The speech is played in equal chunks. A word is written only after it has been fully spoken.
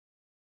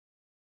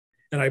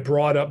And I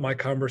brought up my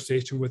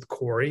conversation with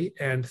Corey,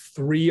 and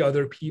 3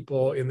 other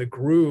people in the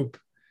group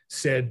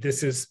said,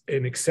 this is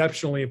an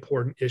exceptionally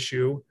important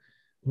issue.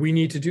 We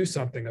need to do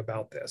something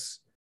about this.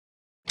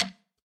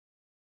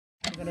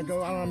 We're going to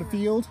go out on the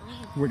field.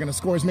 We're going to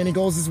score as many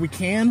goals as we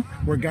can.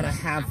 We're going to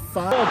have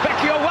fun. Oh,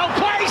 Vecchio, well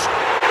placed.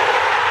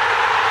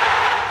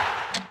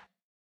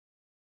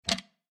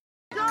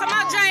 Come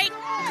on, Jay.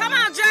 Come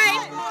on, Jay.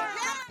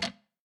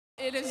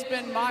 It has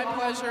been my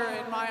pleasure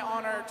and my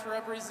honor to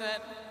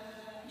represent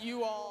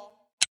you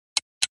all.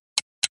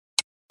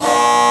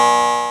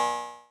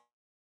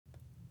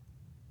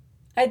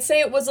 I'd say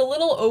it was a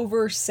little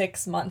over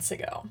 6 months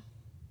ago.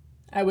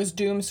 I was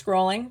doom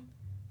scrolling,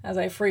 as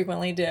I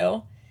frequently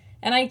do,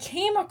 and I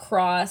came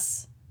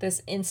across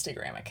this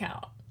Instagram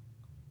account,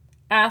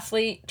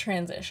 Athlete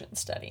Transition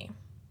Study.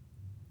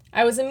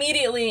 I was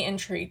immediately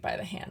intrigued by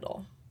the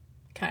handle.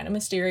 Kind of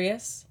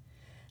mysterious.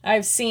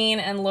 I've seen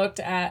and looked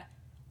at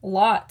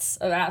lots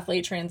of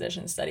athlete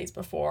transition studies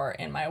before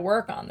in my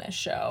work on this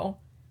show,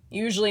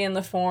 usually in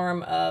the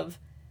form of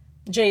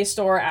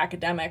JSTOR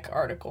academic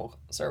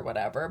articles or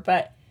whatever,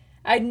 but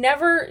I'd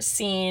never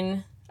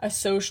seen a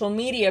social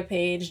media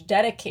page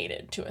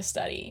dedicated to a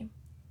study.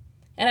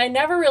 And I'd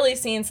never really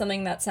seen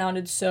something that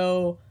sounded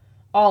so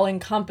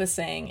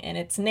all-encompassing in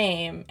its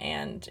name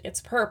and its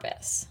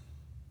purpose.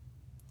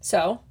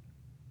 So,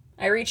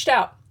 I reached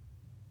out.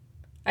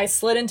 I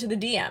slid into the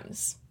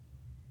DMs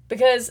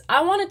because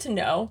I wanted to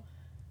know,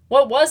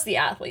 what was the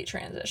athlete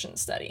transition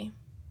study?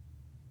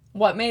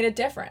 What made it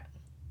different?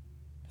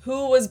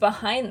 Who was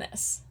behind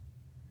this?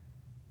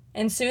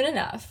 And soon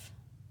enough,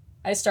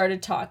 I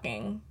started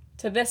talking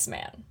to this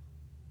man.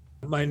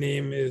 My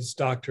name is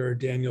Dr.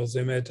 Daniel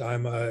Zimmet.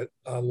 I'm a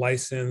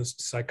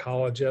licensed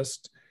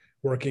psychologist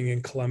working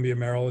in Columbia,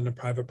 Maryland in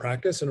private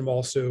practice, and I'm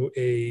also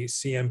a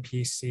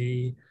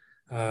CMPC,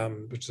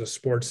 which is a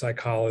sports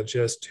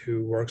psychologist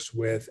who works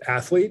with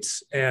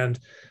athletes. And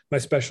my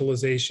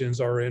specializations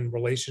are in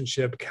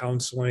relationship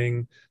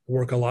counseling,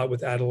 work a lot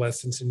with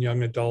adolescents and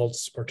young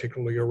adults,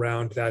 particularly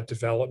around that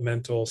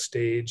developmental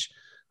stage,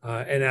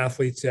 and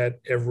athletes at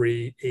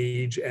every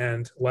age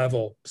and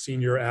level,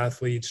 senior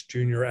athletes,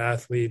 junior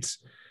athletes,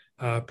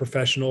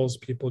 professionals,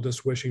 people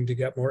just wishing to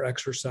get more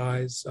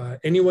exercise.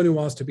 Anyone who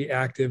wants to be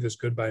active is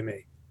good by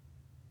me.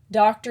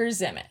 Dr.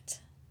 Zimmet,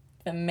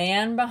 the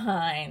man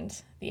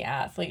behind the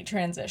Athlete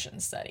Transition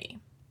Study.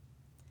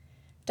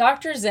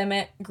 Dr.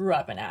 Zimmet grew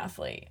up an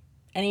athlete,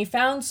 and he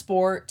found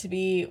sport to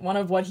be one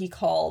of what he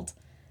called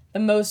the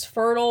most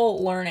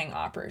fertile learning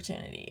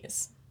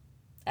opportunities.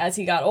 As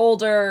he got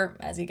older,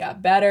 as he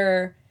got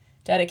better,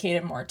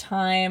 dedicated more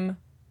time,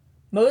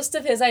 most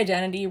of his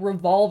identity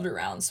revolved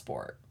around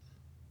sport.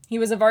 He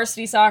was a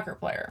varsity soccer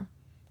player,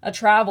 a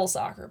travel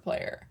soccer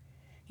player.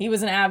 He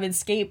was an avid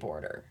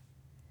skateboarder.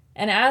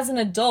 And as an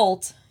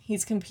adult,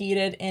 he's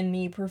competed in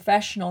the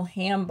Professional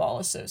Handball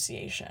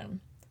Association,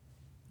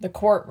 the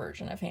court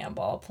version of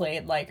handball,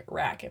 played like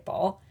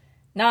racquetball,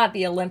 not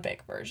the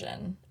Olympic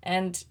version.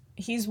 And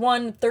he's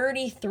won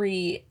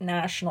 33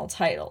 national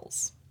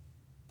titles.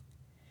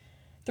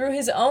 Through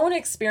his own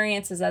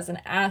experiences as an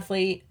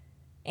athlete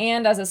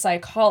and as a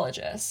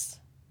psychologist,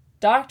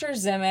 Dr.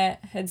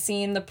 Zimmet had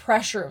seen the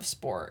pressure of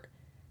sport,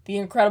 the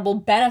incredible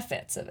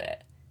benefits of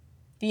it,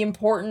 the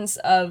importance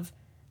of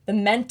the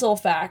mental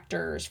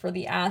factors for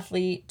the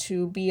athlete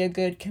to be a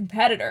good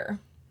competitor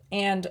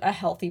and a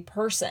healthy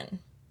person.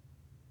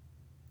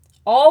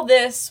 All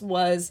this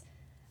was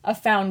a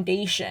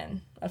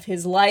foundation of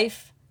his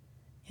life,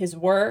 his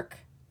work,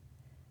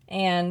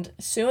 and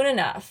soon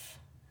enough,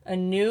 a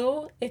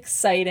new,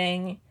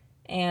 exciting,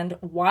 and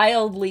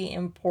wildly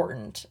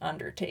important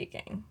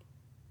undertaking.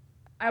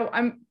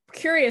 I'm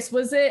curious,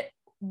 was it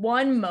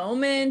one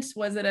moment?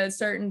 Was it a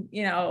certain,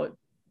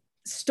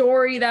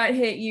 story that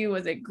hit you?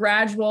 Was it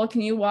gradual?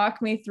 Can you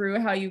walk me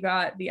through how you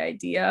got the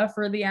idea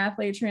for the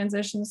athlete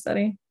transition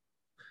study?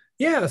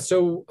 Yeah,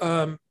 so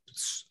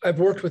I've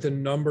worked with a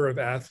number of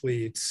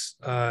athletes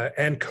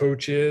and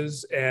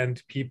coaches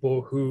and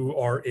people who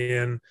are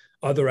in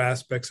other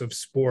aspects of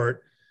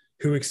sport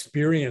who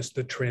experienced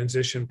the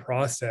transition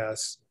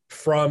process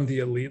from the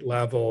elite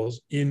levels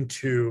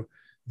into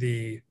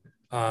the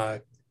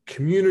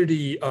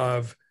community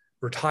of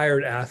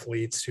retired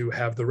athletes who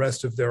have the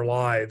rest of their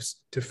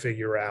lives to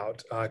figure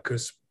out.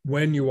 Because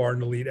when you are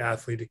an elite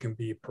athlete, it can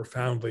be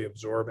profoundly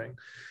absorbing.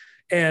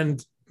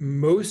 And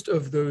most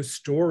of those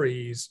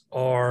stories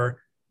are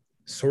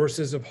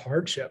sources of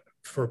hardship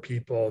for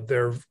people.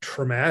 They're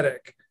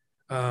traumatic.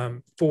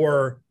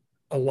 For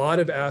a lot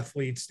of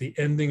athletes, the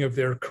ending of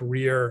their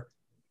career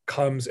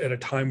comes at a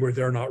time where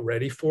they're not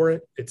ready for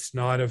it. It's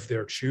not of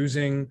their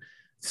choosing.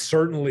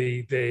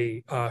 Certainly,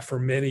 they, for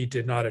many,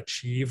 did not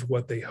achieve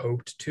what they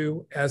hoped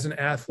to as an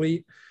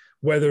athlete,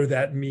 whether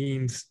that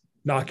means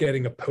not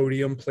getting a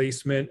podium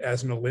placement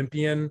as an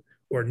Olympian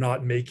or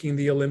not making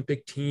the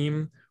Olympic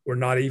team or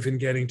not even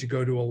getting to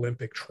go to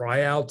Olympic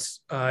tryouts.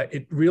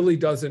 It really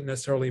doesn't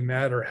necessarily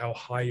matter how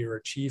high your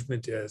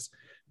achievement is.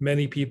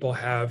 Many people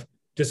have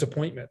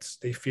disappointments.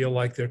 They feel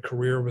like their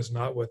career was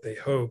not what they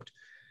hoped.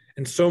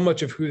 And so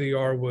much of who they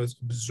are was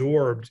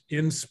absorbed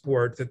in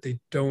sport that they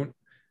don't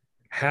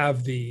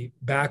have the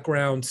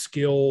background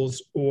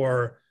skills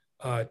or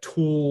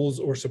tools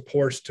or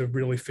supports to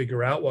really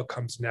figure out what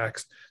comes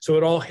next. So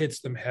it all hits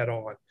them head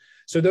on.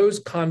 So those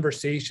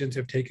conversations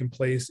have taken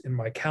place in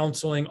my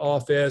counseling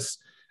office,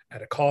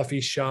 at a coffee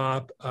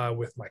shop,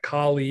 with my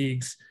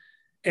colleagues.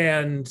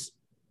 And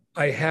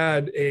I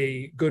had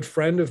a good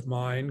friend of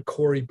mine,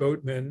 Corey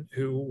Boatman,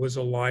 who was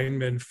a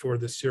lineman for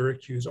the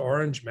Syracuse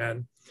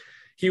Orangemen.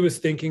 He was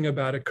thinking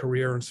about a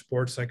career in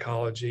sports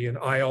psychology, and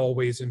I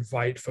always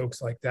invite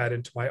folks like that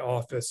into my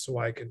office so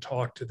I can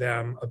talk to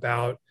them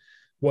about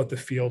what the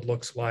field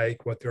looks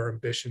like, what their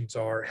ambitions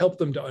are, help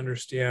them to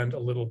understand a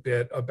little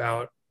bit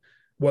about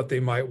what they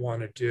might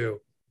want to do,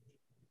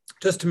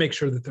 just to make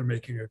sure that they're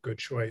making a good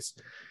choice.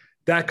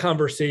 That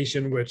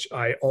conversation, which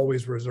I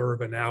always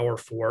reserve an hour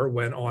for,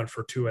 went on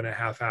for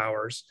 2.5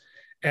 hours.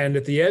 And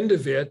at the end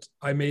of it,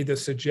 I made the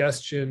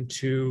suggestion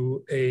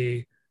to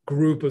a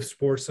group of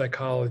sports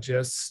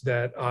psychologists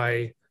that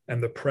I am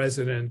the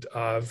president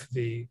of,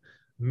 the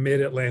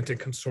Mid-Atlantic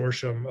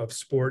Consortium of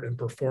Sport and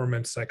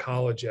Performance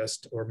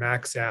Psychologists, or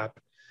MACSAP.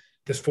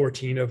 There's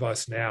 14 of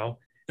us now.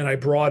 And I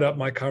brought up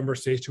my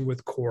conversation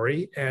with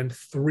Corey, and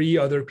 3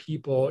 other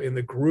people in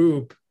the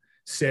group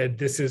said,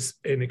 this is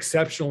an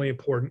exceptionally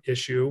important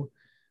issue.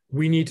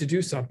 We need to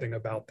do something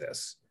about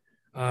this,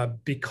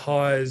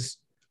 because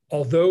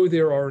although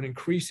there are an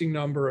increasing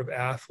number of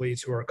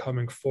athletes who are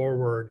coming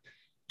forward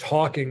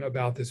talking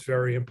about this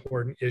very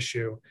important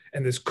issue,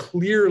 and there's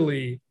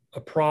clearly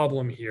a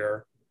problem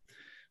here,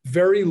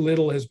 very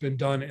little has been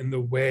done in the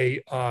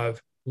way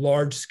of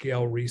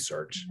large-scale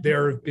research.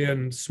 There have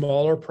been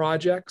smaller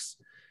projects,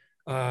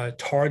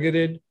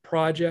 targeted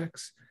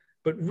projects,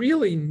 but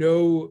really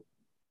no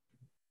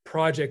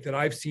project that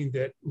I've seen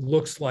that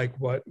looks like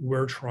what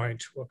we're trying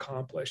to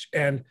accomplish.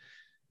 And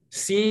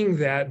seeing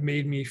that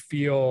made me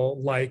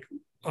feel like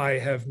I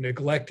have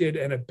neglected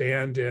and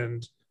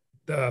abandoned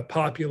the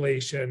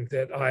population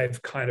that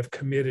I've kind of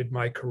committed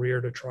my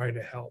career to trying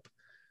to help.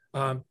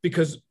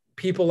 Because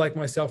people like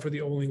myself are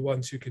the only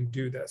ones who can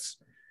do this.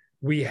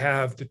 We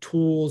have the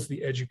tools,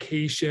 the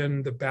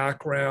education, the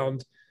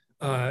background,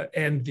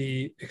 and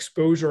the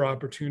exposure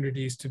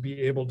opportunities to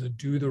be able to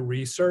do the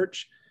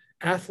research.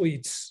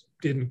 Athletes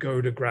didn't go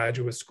to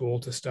graduate school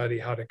to study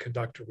how to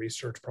conduct a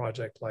research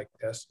project like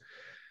this.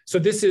 So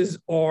this is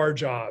our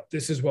job.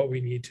 This is what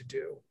we need to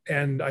do.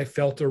 And I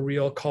felt a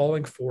real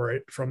calling for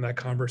it from that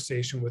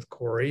conversation with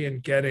Corey,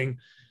 and getting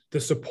the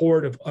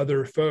support of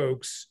other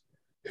folks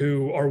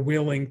who are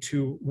willing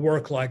to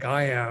work like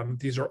I am.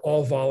 These are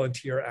all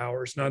volunteer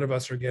hours. None of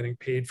us are getting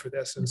paid for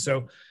this. And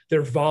so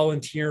they're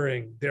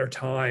volunteering their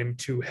time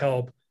to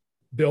help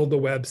build the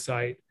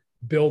website,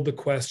 build the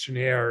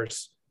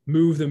questionnaires,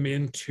 move them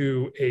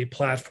into a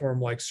platform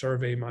like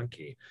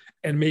SurveyMonkey,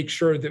 and make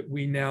sure that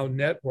we now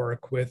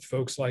network with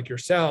folks like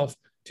yourself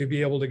to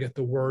be able to get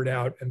the word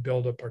out and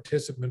build a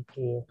participant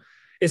pool.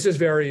 It's just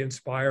very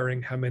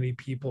inspiring how many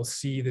people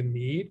see the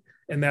need.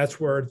 And that's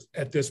where,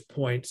 at this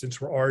point, since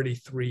we're already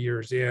 3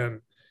 years in,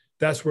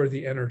 that's where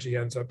the energy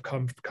ends up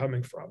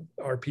coming from,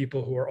 are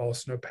people who are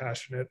also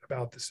passionate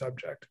about the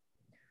subject.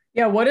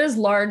 Yeah, what does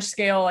large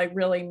scale like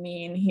really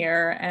mean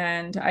here?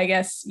 And I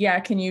guess, yeah,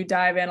 can you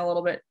dive in a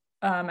little bit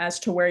as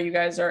to where you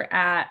guys are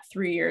at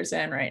 3 years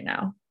in right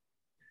now?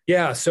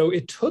 Yeah, so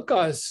it took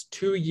us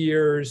 2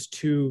 years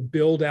to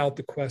build out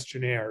the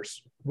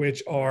questionnaires,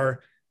 which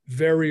are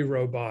very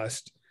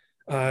robust.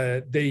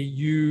 They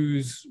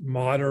use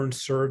modern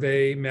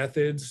survey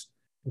methods,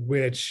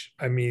 which,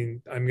 I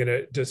mean, I'm going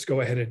to just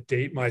go ahead and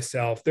date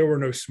myself. There were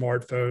no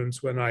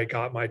smartphones when I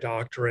got my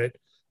doctorate.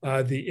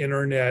 The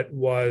internet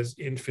was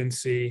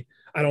infancy.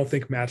 I don't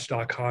think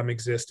Match.com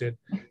existed.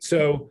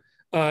 So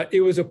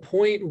it was a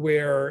point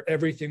where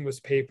everything was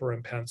paper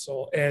and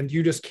pencil, and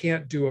you just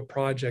can't do a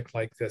project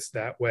like this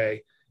that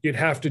way. You'd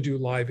have to do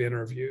live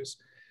interviews.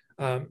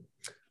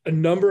 A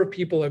number of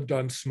people have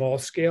done small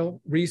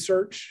scale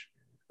research,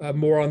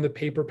 more on the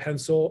paper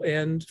pencil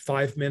end,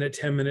 5-minute,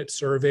 10-minute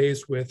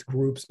surveys with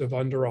groups of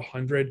under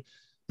 100.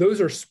 Those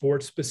are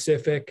sports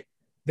specific.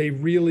 They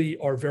really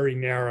are very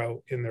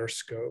narrow in their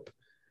scope.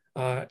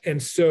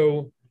 And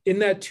so in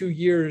that 2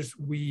 years,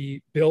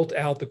 we built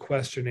out the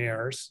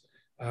questionnaires,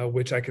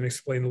 which I can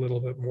explain a little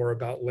bit more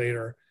about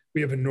later.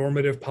 We have a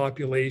normative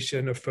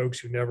population of folks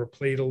who never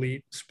played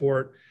elite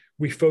sport.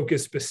 We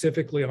focus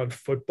specifically on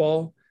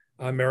football,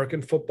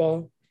 American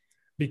football,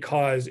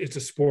 because it's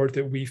a sport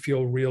that we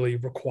feel really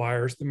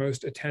requires the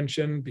most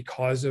attention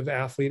because of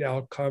athlete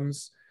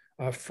outcomes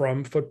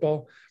from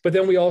football. But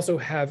then we also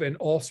have an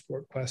all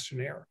sport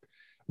questionnaire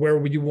where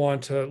we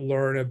want to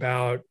learn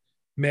about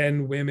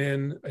men,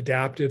 women,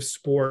 adaptive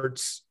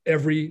sports,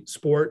 every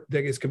sport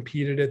that is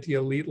competed at the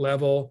elite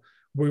level.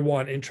 We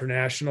want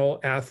international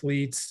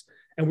athletes,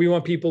 and we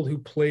want people who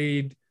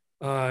played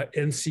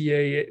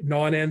NCAA,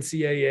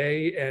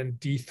 non-NCAA and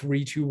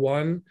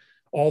D321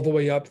 all the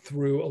way up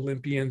through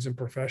Olympians and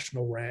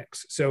professional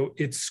ranks. So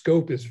its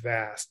scope is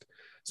vast.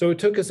 So it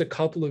took us a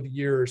couple of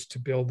years to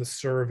build the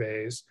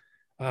surveys.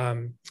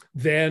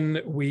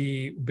 Then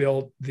we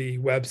built the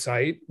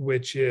website,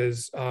 which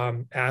is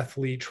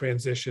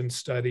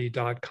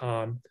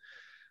athletetransitionstudy.com,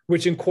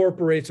 which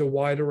incorporates a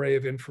wide array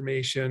of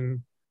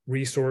information,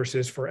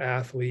 resources for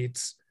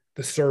athletes.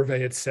 The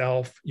survey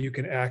itself you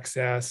can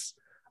access.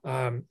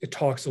 It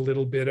talks a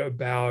little bit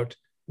about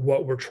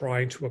what we're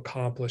trying to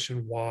accomplish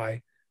and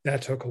why.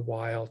 That took a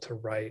while to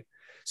write.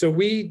 So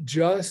we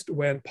just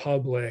went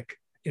public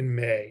in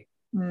May.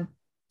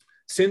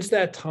 Since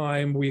that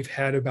time, we've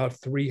had about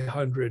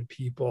 300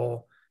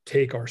 people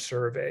take our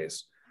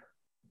surveys.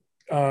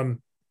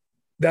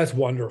 That's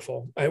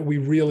wonderful. We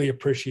really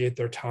appreciate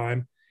their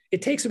time.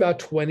 It takes about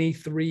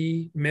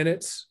 23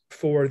 minutes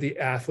for the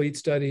athlete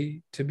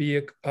study to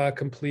be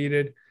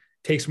completed. It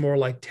takes more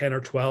like 10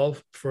 or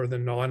 12 for the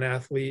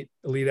non-athlete,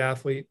 elite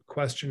athlete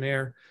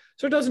questionnaire.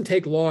 So it doesn't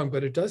take long,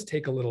 but it does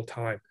take a little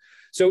time.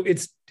 So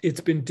it's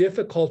been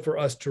difficult for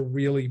us to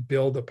really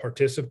build a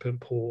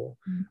participant pool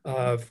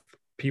of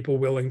people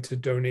willing to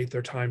donate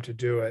their time to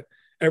do it.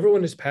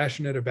 Everyone is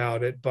passionate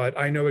about it, but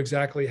I know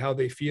exactly how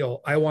they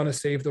feel. I want to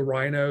save the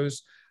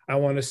rhinos. I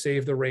want to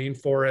save the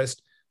rainforest,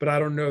 but I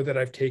don't know that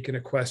I've taken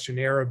a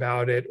questionnaire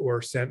about it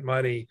or sent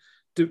money.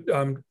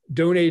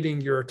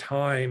 Donating your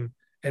time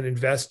and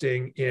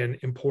investing in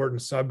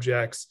important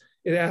subjects,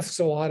 it asks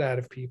a lot out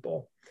of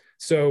people.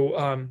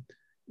 So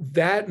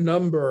that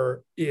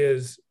number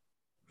is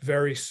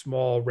very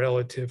small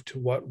relative to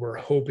what we're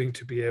hoping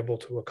to be able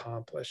to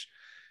accomplish.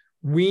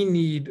 We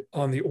need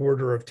on the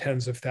order of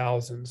tens of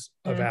thousands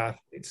of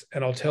athletes.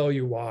 And I'll tell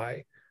you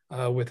why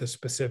with a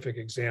specific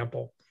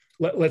example.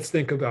 Let's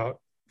think about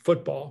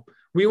football.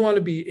 We want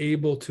to be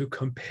able to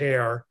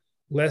compare,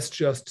 let's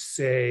just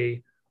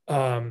say,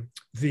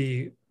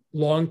 the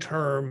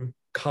long-term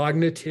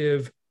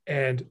cognitive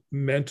and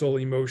mental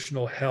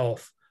emotional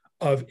health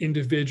of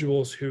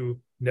individuals who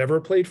never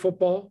played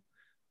football,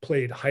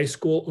 played high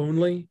school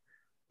only,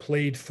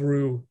 played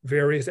through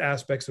various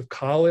aspects of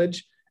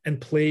college, and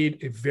played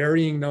a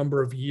varying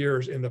number of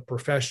years in the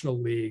professional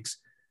leagues.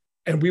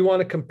 And we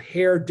want to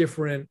compare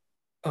different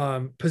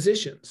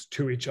positions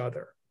to each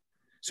other.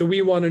 So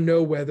we want to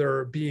know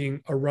whether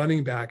being a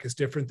running back is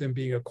different than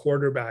being a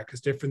quarterback,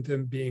 is different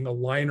than being a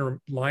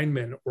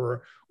lineman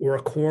or a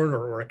corner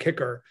or a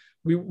kicker.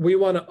 We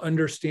want to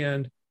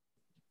understand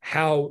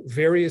how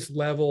various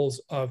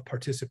levels of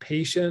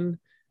participation,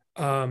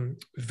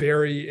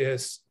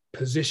 various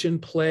position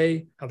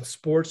play, how the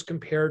sports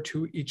compare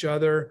to each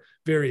other,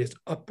 various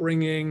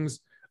upbringings,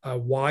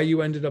 why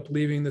you ended up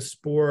leaving the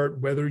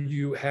sport, whether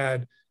you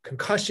had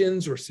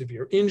concussions or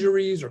severe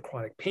injuries or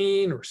chronic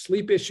pain or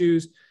sleep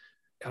issues,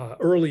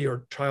 early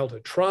or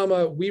childhood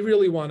trauma. We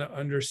really want to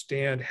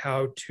understand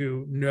how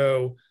to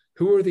know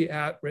who are the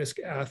at-risk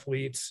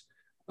athletes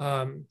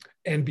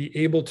and be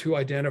able to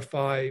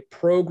identify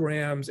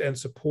programs and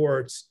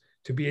supports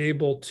to be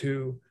able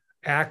to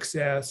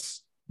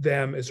access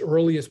them as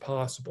early as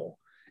possible.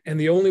 And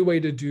the only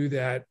way to do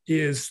that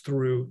is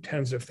through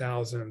tens of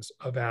thousands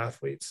of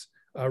athletes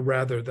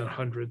rather than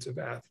hundreds of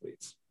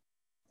athletes.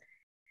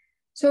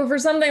 So for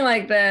something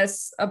like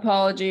this,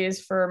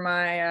 apologies for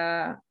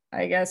my,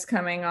 I guess,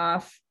 coming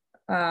off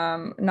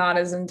not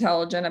as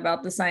intelligent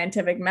about the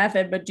scientific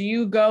method, but do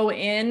you go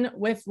in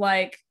with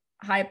like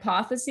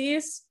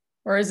hypotheses,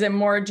 or is it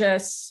more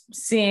just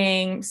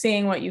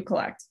seeing what you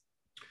collect?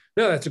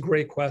 No, that's a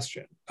great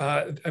question.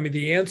 I mean,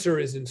 the answer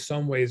is in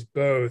some ways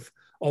both,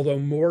 although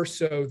more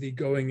so the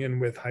going in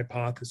with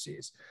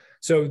hypotheses.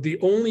 So the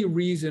only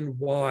reason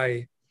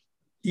why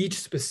each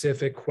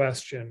specific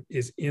question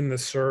is in the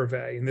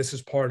survey, and this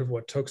is part of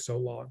what took so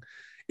long,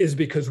 is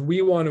because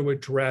we want to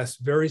address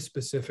very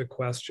specific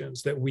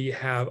questions that we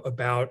have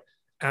about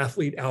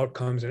athlete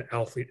outcomes and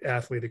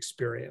athlete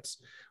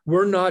experience.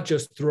 We're not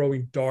just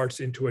throwing darts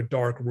into a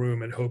dark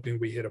room and hoping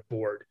we hit a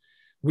board.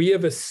 We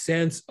have a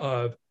sense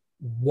of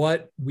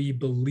what we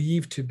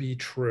believe to be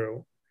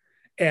true,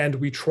 and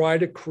we try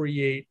to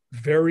create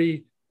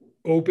very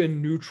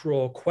open,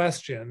 neutral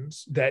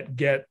questions that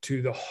get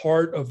to the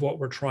heart of what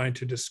we're trying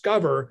to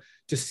discover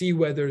to see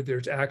whether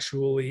there's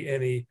actually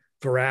any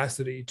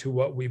veracity to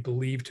what we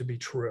believe to be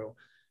true.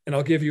 And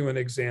I'll give you an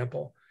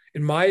example.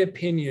 In my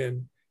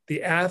opinion,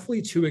 the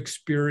athletes who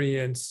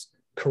experience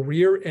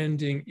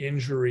career-ending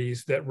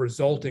injuries that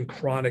result in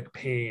chronic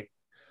pain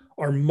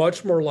are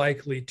much more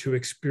likely to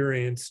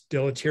experience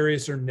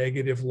deleterious or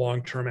negative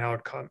long-term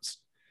outcomes.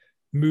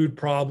 Mood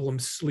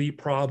problems, sleep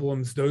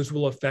problems, those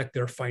will affect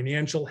their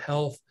financial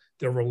health,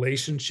 their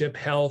relationship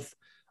health.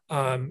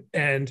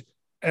 And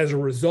as a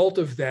result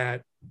of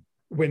that,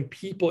 when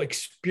people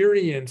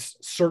experience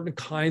certain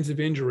kinds of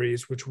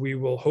injuries, which we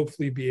will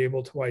hopefully be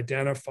able to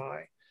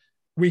identify,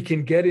 we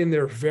can get in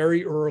there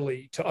very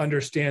early to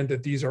understand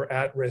that these are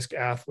at-risk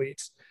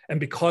athletes. And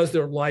because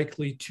they're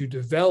likely to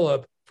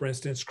develop, for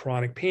instance,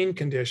 chronic pain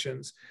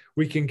conditions,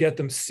 we can get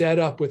them set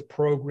up with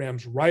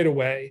programs right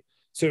away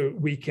so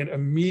we can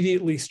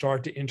immediately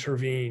start to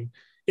intervene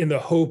in the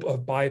hope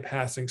of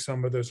bypassing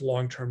some of those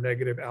long-term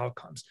negative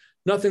outcomes.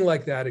 Nothing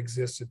like that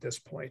exists at this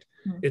point.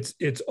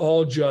 It's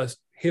all just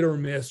hit or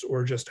miss,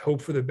 or just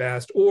hope for the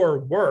best, or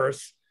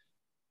worse,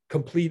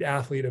 complete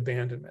athlete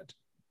abandonment,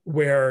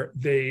 where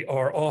they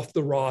are off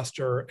the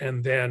roster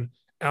and then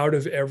out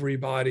of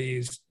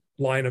everybody's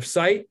line of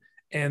sight,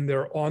 and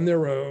they're on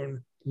their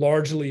own,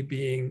 largely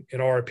being, in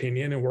our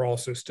opinion, and we're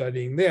also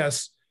studying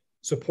this,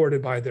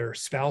 supported by their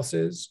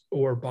spouses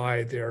or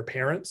by their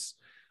parents,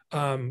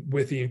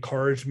 with the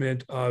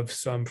encouragement of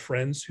some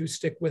friends who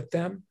stick with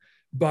them.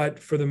 But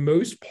for the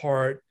most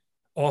part,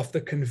 off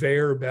the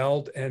conveyor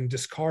belt and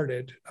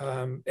discarded.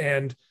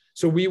 And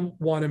so we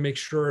want to make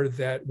sure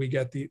that we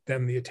get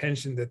them the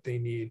attention that they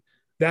need.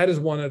 That is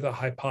one of the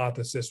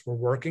hypotheses we're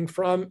working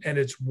from. And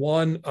it's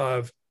one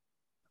of,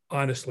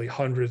 honestly,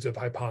 hundreds of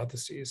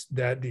hypotheses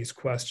that these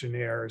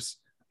questionnaires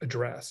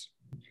address.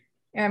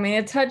 I mean,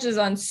 it touches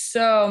on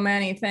so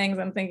many things.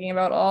 I'm thinking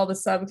about all the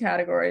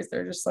subcategories.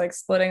 They're just like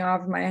splitting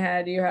off in my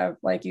head. You have,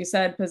 like you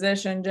said,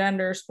 position,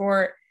 gender,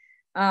 sport,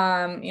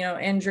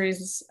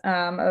 injuries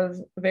of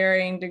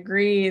varying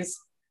degrees.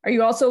 Are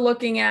you also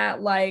looking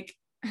at like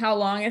how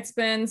long it's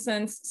been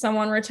since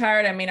someone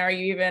retired? I mean, are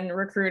you even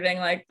recruiting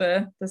like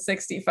the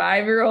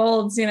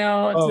 65-year-olds,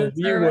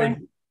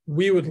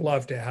 we would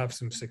love to have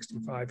some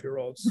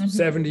 65-year-olds,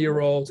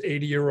 70-year-olds,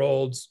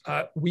 80-year-olds.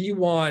 We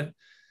want,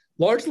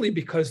 largely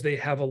because they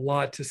have a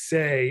lot to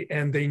say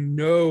and they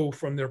know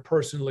from their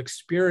personal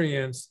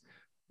experience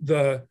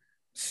the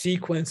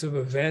sequence of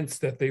events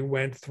that they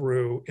went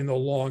through in the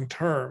long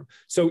term.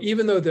 So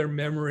even though their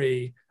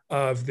memory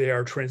of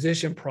their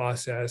transition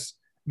process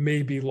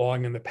may be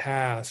long in the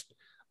past,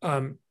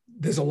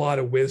 there's a lot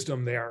of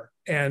wisdom there.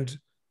 And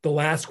the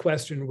last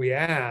question we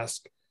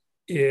ask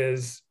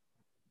is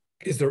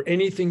there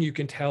anything you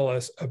can tell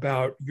us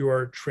about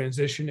your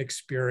transition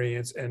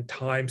experience and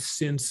time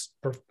since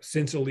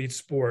elite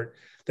sport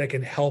that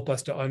can help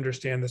us to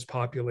understand this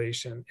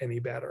population any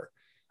better?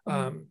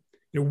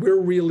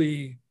 We're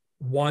really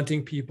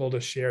wanting people to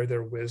share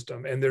their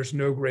wisdom, and there's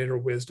no greater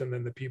wisdom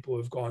than the people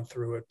who've gone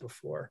through it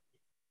before.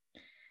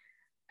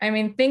 I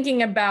mean,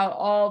 thinking about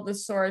all the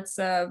sorts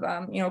of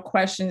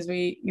questions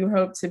you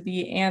hope to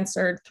be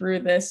answered through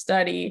this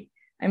study,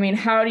 I mean,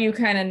 how do you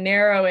kind of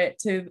narrow it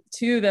to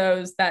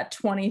that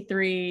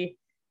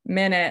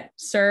 23-minute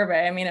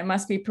survey? I mean, it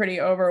must be pretty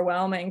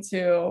overwhelming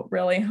to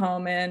really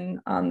home in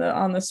on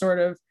the sort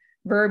of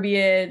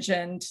verbiage,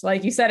 and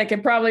like you said, it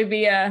could probably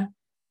be an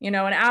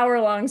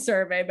hour-long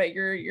survey, but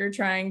you're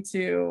trying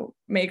to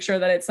make sure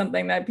that it's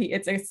something that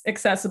it's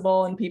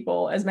accessible and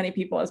as many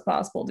people as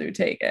possible do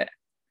take it.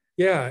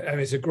 Yeah, I mean,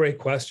 it's a great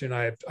question.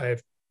 I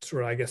have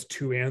sort of, I guess,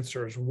 two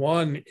answers.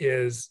 One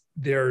is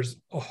there's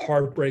a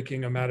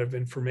heartbreaking amount of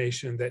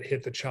information that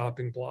hit the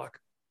chopping block.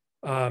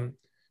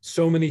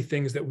 So many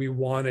things that we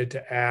wanted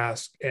to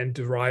ask and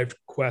derived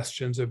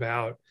questions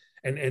about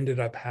and ended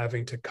up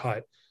having to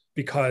cut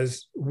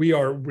because we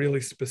are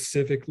really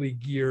specifically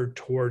geared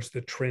towards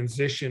the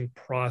transition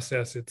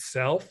process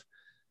itself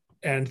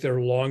and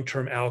their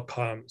long-term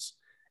outcomes.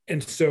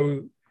 And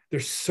so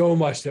there's so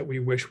much that we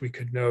wish we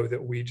could know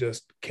that we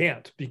just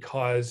can't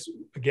because,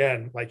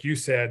 again, like you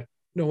said,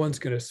 no one's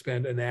going to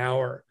spend an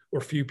hour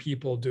or few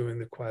people doing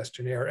the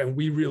questionnaire, and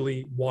we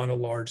really want a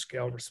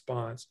large-scale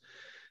response.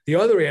 The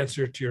other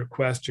answer to your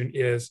question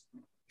is,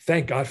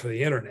 thank God for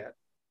the internet.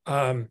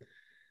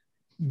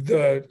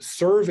 The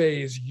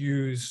surveys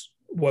use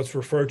what's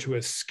referred to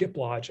as skip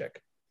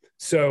logic.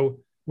 So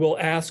we'll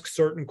ask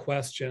certain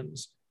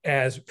questions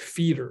as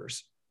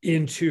feeders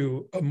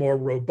into a more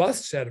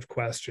robust set of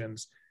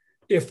questions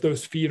if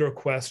those feeder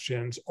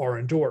questions are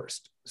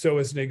endorsed. So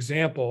as an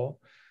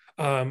example,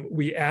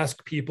 we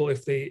ask people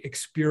if they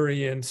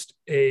experienced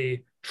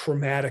a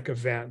traumatic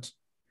event,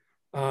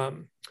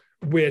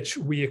 which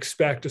we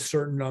expect a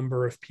certain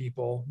number of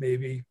people,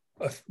 maybe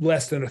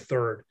less than a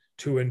third,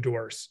 to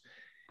endorse.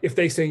 If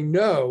they say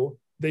no,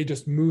 they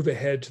just move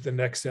ahead to the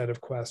next set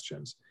of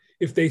questions.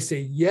 If they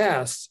say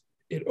yes,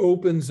 it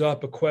opens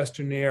up a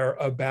questionnaire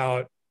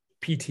about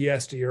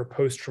PTSD or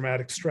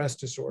post-traumatic stress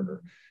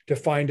disorder to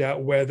find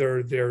out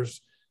whether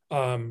there's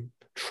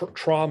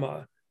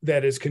trauma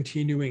that is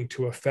continuing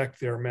to affect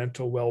their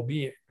mental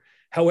well-being.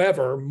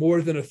 However,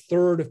 more than a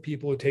third of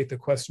people who take the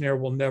questionnaire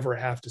will never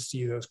have to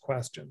see those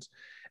questions.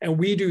 And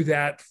we do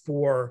that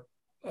for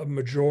a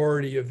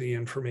majority of the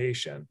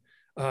information.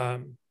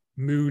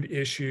 Mood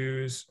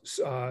issues,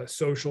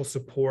 social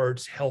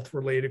supports,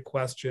 health-related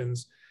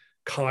questions,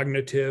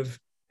 cognitive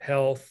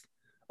health,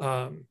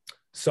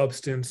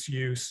 substance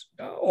use.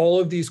 All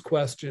of these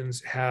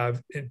questions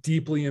have a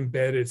deeply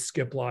embedded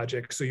skip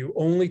logic. So you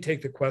only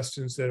take the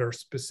questions that are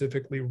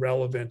specifically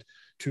relevant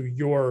to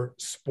your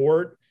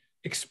sport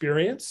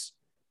experience.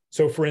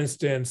 So for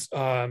instance,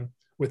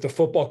 with the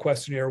football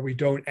questionnaire, we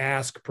don't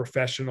ask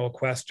professional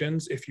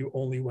questions if you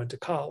only went to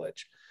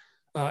college.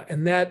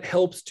 And that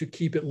helps to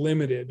keep it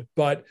limited.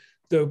 But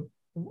the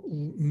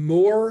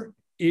more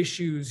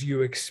issues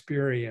you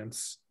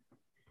experience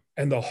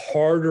and the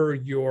harder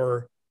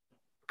your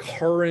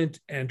current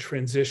and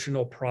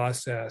transitional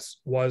process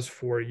was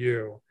for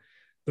you,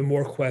 the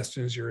more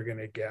questions you're going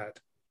to get.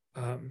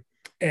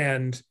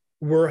 And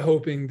we're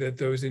hoping that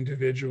those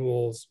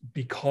individuals,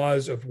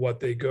 because of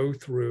what they go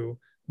through,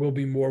 will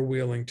be more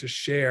willing to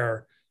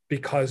share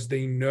because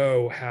they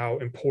know how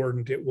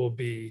important it will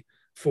be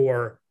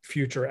for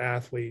future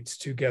athletes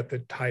to get the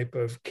type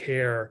of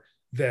care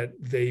that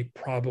they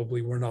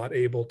probably were not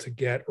able to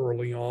get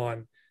early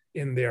on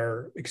in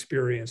their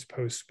experience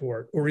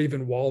post-sport or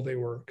even while they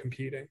were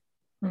competing.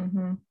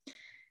 Mm-hmm.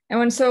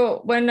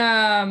 And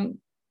when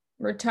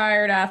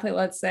retired athlete,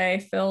 let's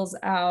say, fills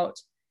out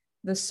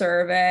the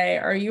survey,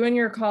 are you and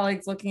your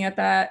colleagues looking at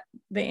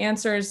the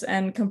answers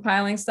and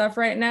compiling stuff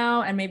right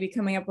now and maybe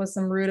coming up with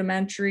some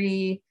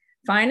rudimentary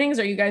findings?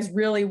 Are you guys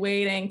really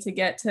waiting to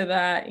get to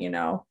that,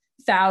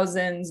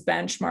 thousands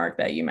benchmark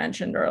that you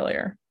mentioned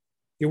earlier?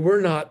 Yeah,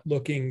 we're not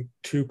looking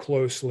too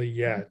closely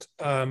yet.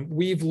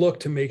 We've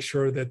looked to make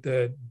sure that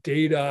the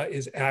data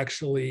is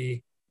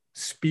actually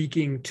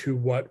speaking to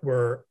what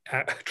we're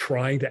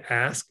trying to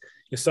ask.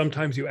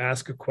 Sometimes you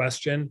ask a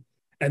question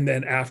and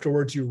then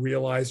afterwards you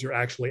realize you're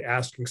actually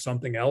asking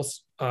something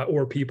else,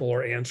 or people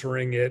are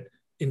answering it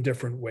in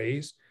different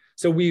ways.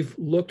 So we've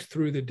looked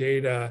through the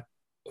data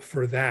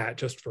for that,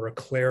 just for a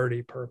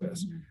clarity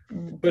purpose.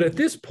 Mm-hmm. But at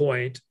this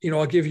point,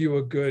 I'll give you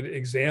a good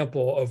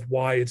example of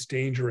why it's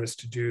dangerous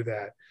to do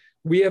that.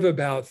 We have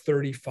about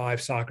 35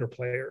 soccer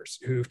players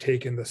who've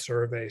taken the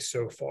survey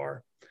so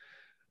far.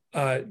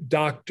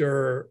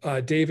 Dr.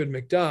 David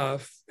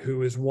McDuff,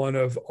 who is one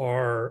of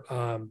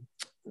our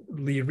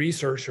lead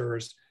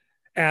researchers,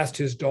 asked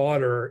his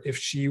daughter if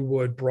she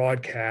would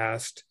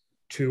broadcast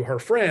to her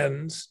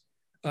friends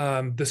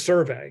the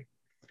survey.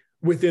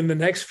 Within the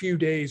next few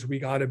days, we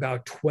got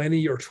about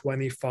 20 or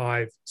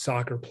 25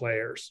 soccer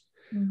players.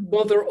 Mm-hmm.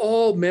 Well, they're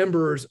all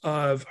members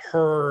of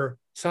her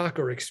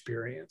soccer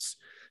experience.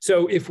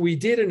 So if we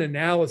did an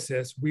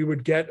analysis, we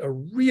would get a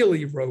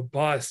really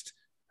robust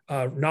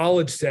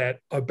knowledge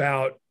set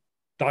about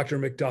Dr.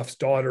 McDuff's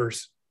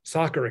daughter's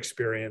soccer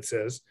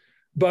experiences,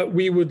 but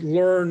we would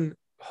learn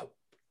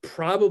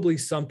probably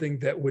something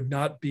that would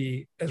not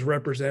be as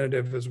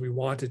representative as we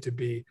want it to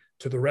be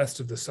to the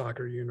rest of the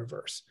soccer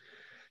universe.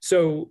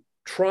 So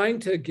trying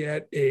to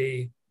get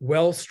a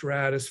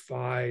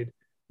well-stratified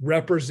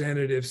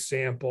representative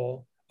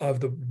sample of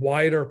the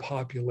wider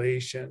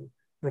population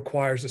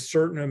requires a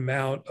certain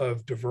amount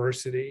of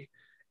diversity.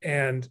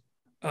 And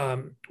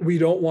we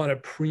don't want to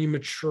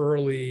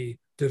prematurely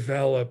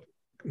develop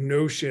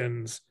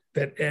notions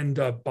that end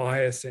up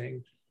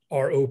biasing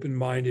our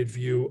open-minded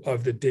view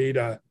of the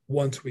data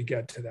once we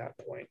get to that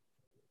point.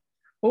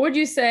 What would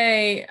you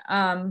say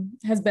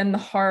has been the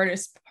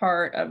hardest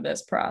part of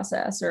this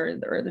process or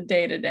the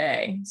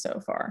day-to-day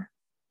so far?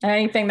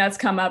 Anything that's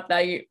come up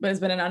that has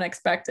been an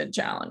unexpected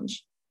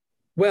challenge?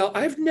 Well,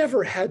 I've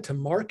never had to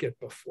market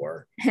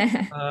before.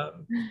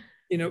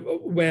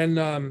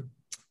 When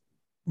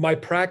my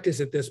practice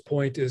at this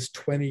point is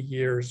 20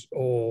 years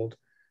old,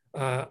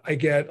 I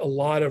get a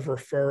lot of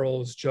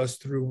referrals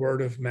just through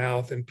word of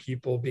mouth and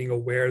people being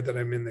aware that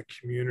I'm in the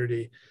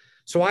community.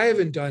 So I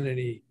haven't done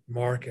any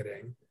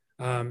marketing.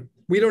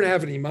 We don't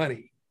have any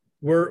money.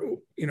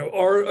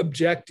 Our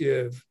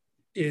objective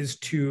is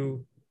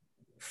to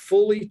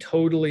fully,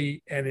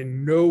 totally, and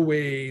in no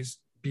ways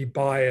be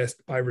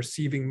biased by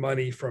receiving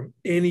money from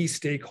any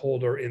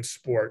stakeholder in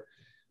sport.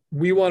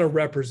 We want to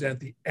represent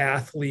the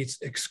athletes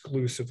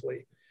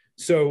exclusively.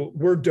 So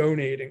we're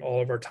donating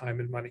all of our time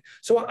and money.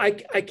 So I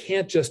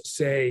can't just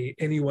say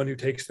anyone who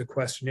takes the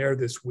questionnaire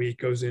this week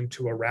goes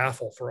into a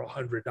raffle for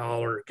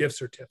 $100 gift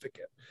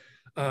certificate.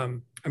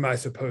 I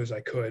suppose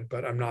I could,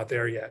 but I'm not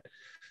there yet.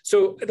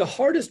 So the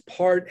hardest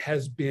part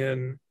has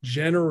been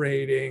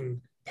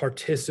generating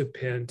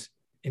participant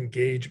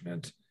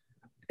engagement.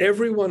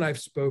 Everyone I've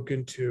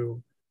spoken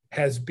to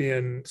has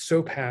been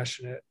so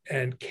passionate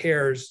and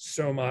cares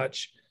so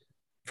much,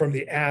 from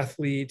the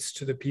athletes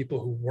to the people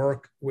who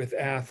work with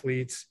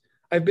athletes.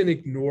 I've been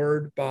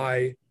ignored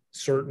by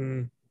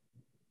certain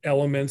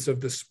elements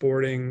of the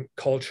sporting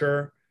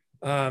culture.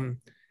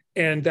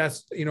 And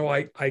that's,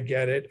 I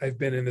get it. I've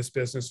been in this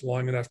business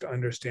long enough to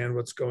understand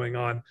what's going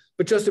on.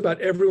 But just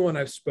about everyone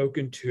I've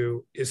spoken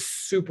to is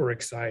super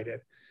excited.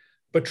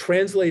 But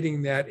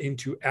translating that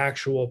into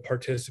actual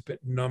participant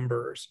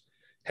numbers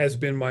has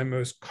been my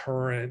most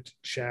current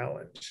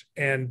challenge.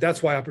 And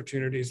that's why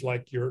opportunities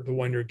like the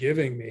one you're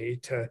giving me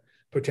to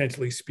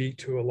potentially speak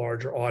to a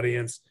larger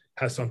audience,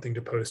 has something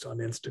to post on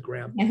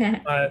Instagram,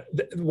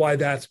 why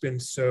that's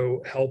been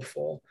so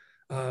helpful.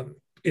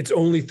 It's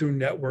only through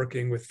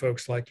networking with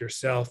folks like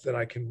yourself that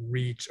I can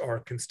reach our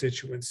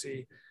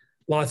constituency.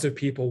 Lots of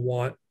people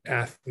want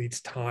athletes'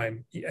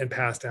 time and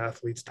past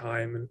athletes'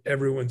 time, and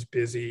everyone's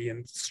busy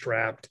and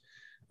strapped.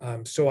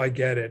 So I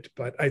get it,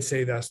 but I'd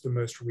say that's the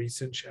most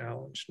recent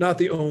challenge. Not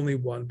the only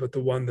one, but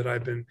the one that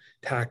I've been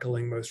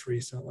tackling most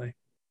recently.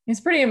 It's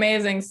pretty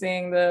amazing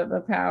seeing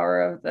the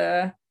power of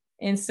the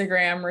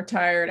Instagram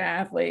retired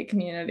athlete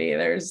community.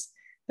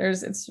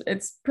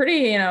 It's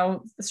pretty,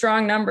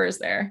 strong numbers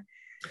there.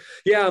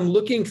 Yeah, I'm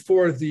looking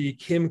for the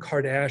Kim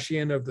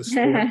Kardashian of the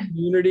sport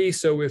community.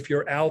 So if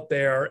you're out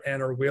there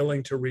and are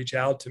willing to reach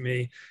out to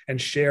me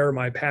and share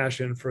my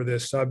passion for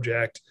this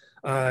subject,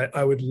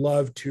 I would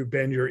love to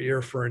bend your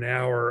ear for an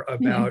hour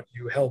about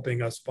you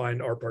helping us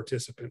find our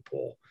participant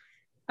pool.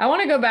 I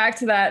want to go back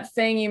to that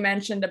thing you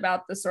mentioned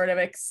about the sort of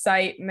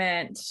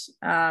excitement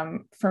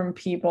from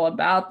people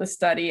about the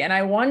study. And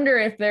I wonder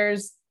if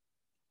there's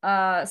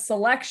a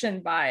selection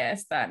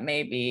bias that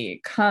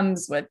maybe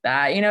comes with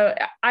that. You know,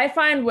 I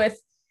find with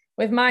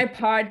my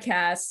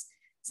podcasts,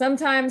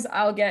 sometimes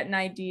I'll get an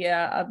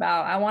idea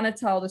about, I want to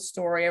tell the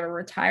story of a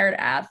retired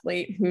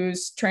athlete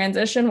whose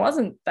transition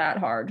wasn't that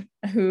hard,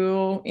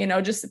 who, you know,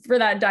 just for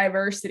that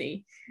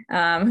diversity,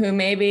 who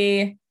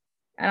maybe,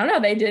 I don't know,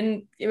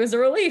 it was a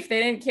relief.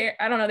 They didn't care.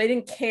 I don't know. They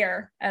didn't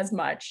care as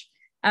much.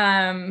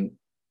 And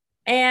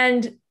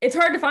it's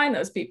hard to find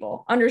those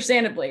people,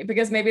 understandably,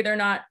 because maybe they're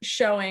not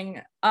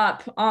showing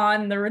up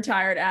on the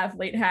retired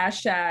athlete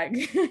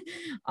hashtag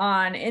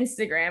on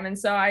Instagram. And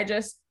so I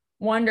just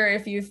wonder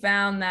if you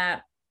found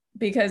that,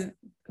 because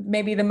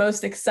maybe the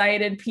most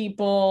excited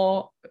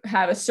people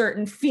have a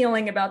certain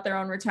feeling about their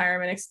own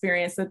retirement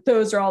experience, that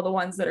those are all the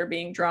ones that are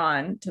being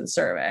drawn to the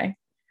survey.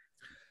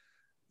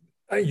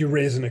 You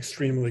raise an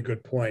extremely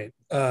good point.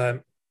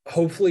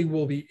 Hopefully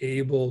we'll be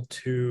able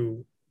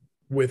to,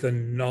 with a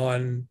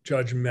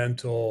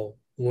non-judgmental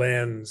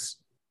lens,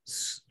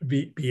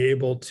 be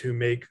able to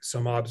make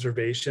some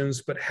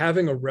observations, but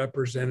having a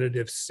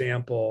representative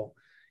sample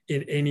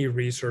in any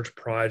research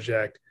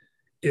project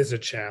is a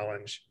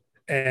challenge.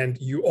 And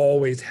you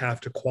always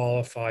have to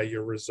qualify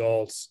your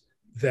results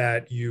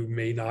that you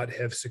may not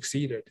have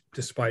succeeded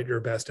despite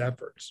your best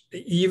efforts.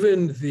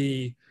 Even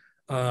the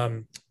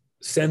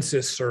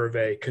census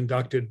survey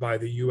conducted by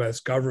the US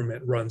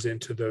government runs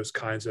into those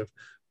kinds of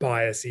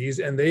biases,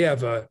 and they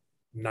have a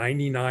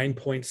 99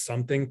 point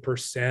something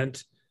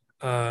percent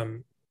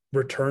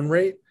return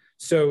rate.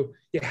 So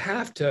you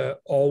have to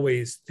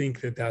always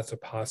think that that's a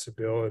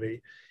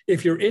possibility.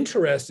 If you're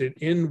interested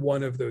in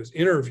one of those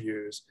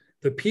interviews,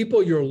 the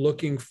people you're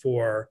looking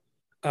for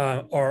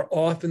are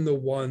often the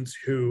ones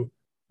who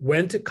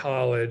went to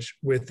college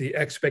with the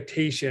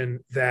expectation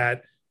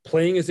that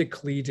playing as a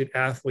collegiate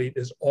athlete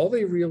is all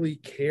they really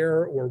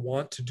care or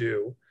want to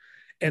do.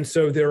 And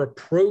so their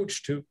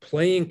approach to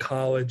playing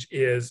college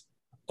is,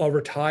 I'll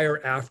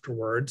retire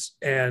afterwards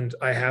and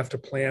I have to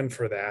plan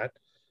for that.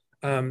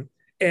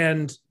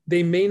 And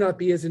they may not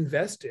be as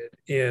invested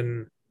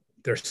in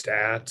their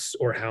stats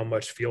or how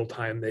much field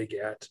time they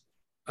get.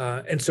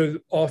 And so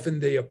often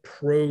they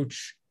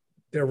approach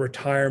their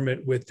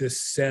retirement with this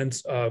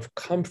sense of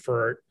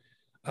comfort.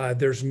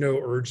 There's no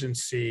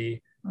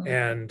urgency,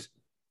 and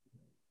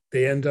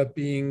they end up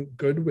being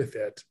good with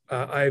it.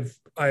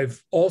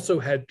 I've also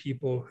had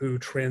people who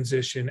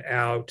transition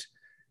out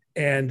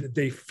and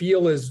they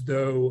feel as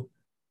though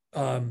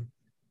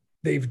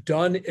they've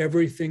done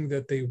everything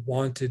that they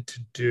wanted to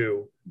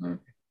do. Mm-hmm.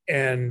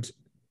 And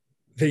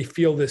they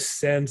feel this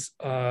sense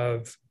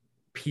of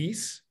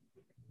peace,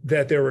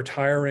 that they're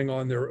retiring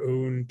on their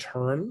own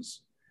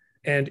terms.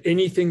 And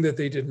anything that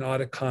they did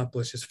not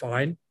accomplish is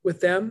fine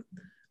with them.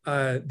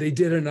 They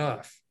did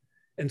enough.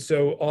 And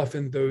so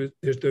often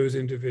there's those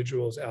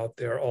individuals out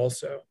there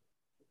also.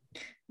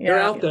 Yeah. They're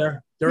out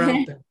there. They're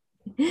out there.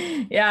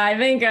 Yeah, I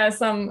think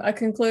a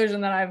conclusion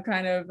that I've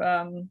kind of,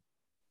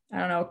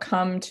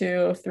 come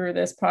to through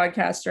this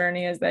podcast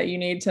journey is that you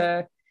need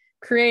to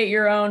create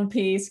your own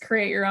peace,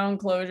 create your own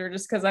closure,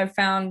 just because I've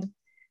found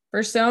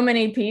for so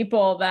many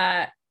people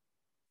that,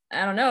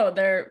 I don't know,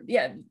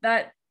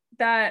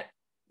 that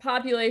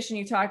population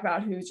you talk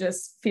about who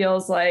just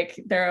feels like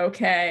they're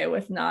okay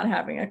with not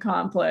having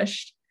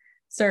accomplished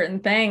certain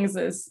things,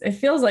 it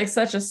feels like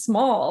such a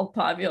small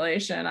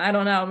population. I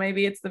don't know,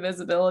 maybe it's the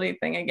visibility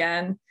thing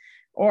again,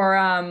 or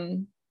I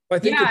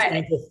think it's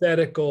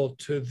antithetical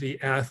to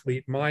the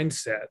athlete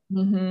mindset.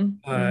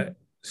 Mm-hmm.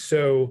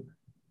 So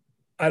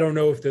I don't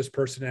know if there's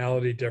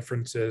personality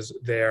differences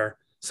there.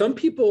 Some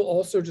people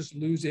also just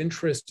lose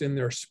interest in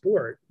their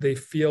sport. They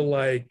feel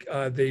like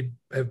they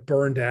have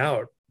burned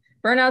out.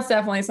 Burnout's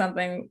definitely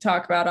something to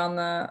talk about on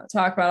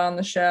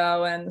the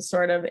show, and the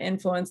sort of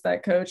influence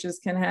that coaches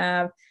can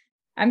have.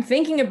 I'm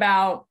thinking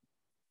about,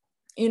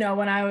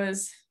 when I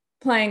was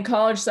playing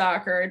college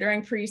soccer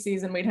during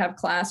preseason, we'd have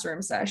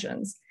classroom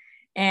sessions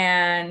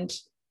and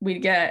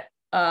we'd get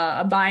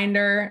a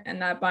binder,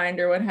 and that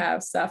binder would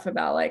have stuff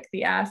about like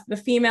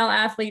the female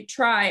athlete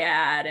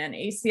triad and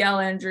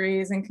ACL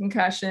injuries and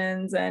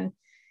concussions, and,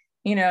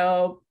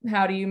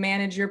 how do you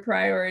manage your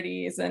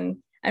priorities? And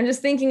I'm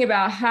just thinking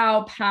about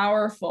how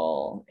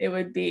powerful it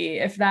would be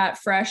if that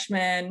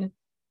freshman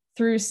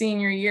through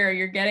senior year,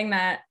 you're getting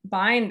that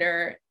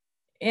binder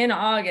in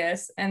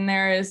August, and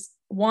there is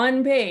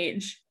one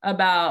page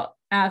about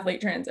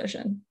athlete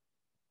transition.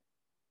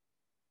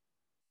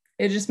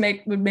 It just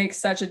would make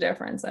such a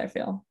difference, I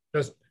feel.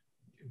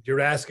 You're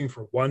asking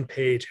for one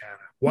page, Hannah,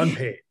 one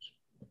page.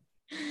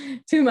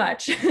 Too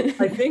much.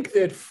 I think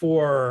that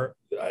for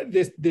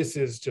this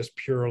is just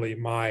purely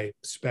my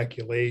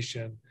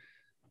speculation.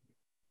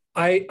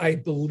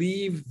 I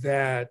believe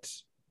that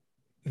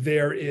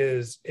there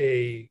is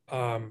a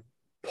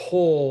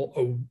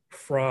pull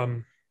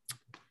from,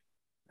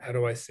 how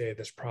do I say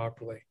this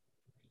properly?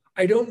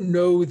 I don't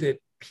know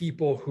that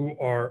people who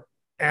are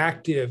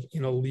active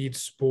in elite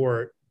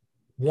sport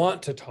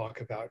want to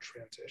talk about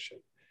transition,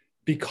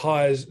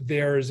 because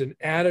there's an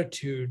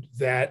attitude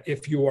that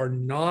if you are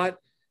not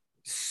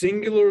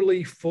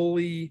singularly,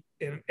 fully,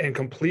 and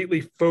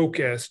completely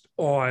focused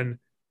on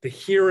the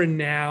here and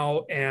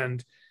now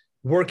and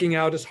working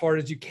out as hard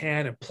as you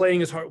can and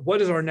playing as hard,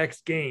 what is our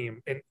next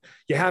game? And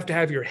you have to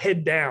have your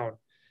head down,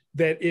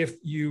 that if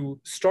you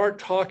start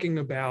talking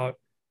about,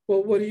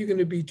 well, what are you going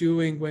to be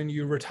doing when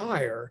you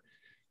retire?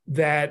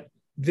 That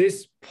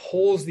this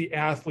pulls the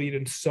athlete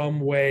in some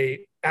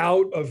way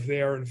out of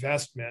their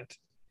investment.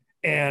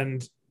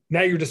 And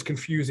now you're just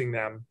confusing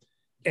them,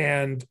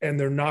 and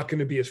they're not going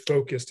to be as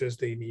focused as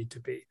they need to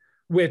be,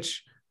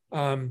 which,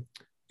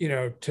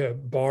 to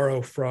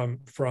borrow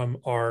from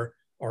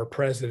our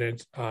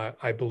president,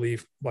 I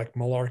believe, like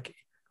malarkey.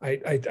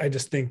 I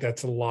just think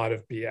that's a lot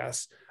of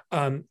BS.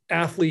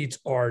 Athletes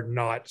are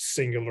not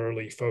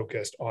singularly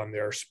focused on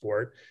their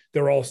sport.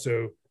 They're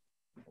also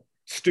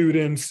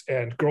students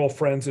and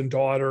girlfriends and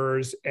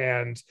daughters,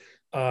 and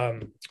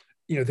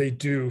they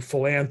do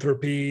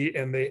philanthropy,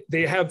 and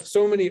they have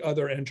so many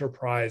other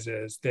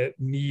enterprises that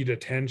need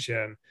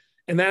attention,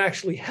 and that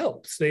actually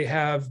helps. They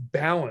have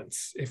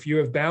balance. If you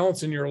have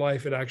balance in your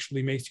life, it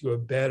actually makes you a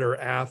better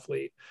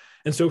athlete.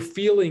 And so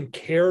feeling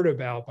cared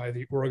about by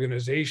the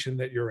organization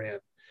that you're in,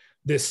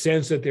 this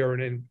sense that they're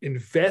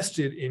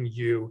invested in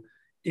you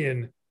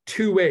in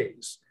two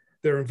ways.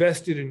 They're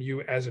invested in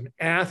you as an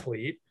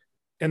athlete,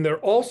 and they're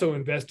also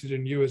invested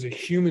in you as a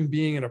human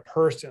being and a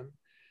person,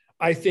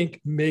 I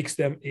think makes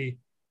them a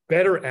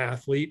better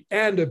athlete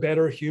and a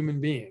better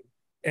human being.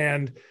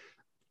 And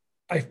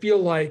I feel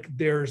like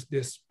there's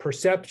this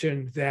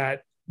perception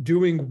that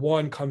doing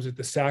one comes at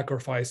the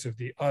sacrifice of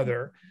the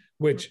other,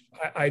 which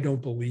I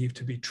don't believe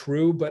to be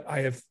true, but I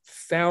have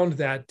found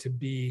that to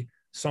be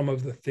some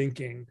of the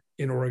thinking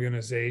in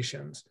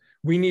organizations.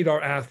 We need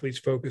our athletes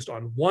focused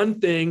on one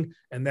thing,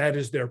 and that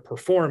is their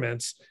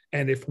performance.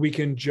 And if we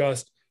can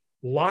just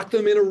lock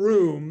them in a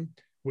room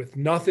with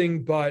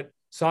nothing but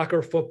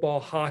soccer, football,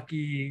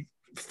 hockey,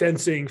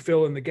 fencing,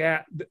 fill in the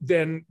gap,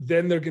 then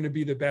they're going to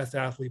be the best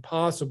athlete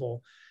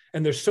possible.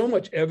 And there's so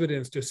much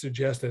evidence to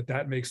suggest that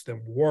that makes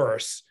them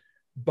worse,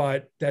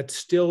 but that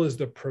still is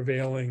the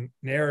prevailing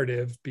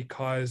narrative,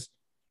 because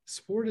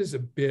sport is a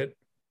bit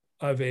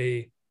of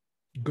a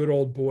good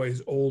old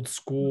boys, old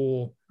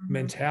school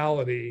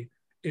mentality.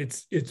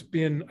 It's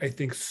been, I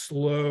think,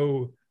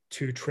 slow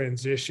to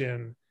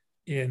transition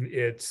in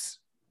its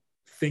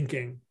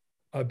thinking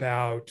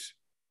about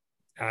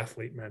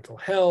athlete mental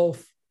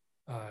health,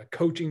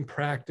 coaching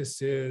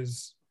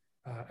practices.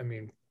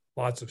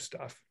 Lots of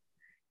stuff.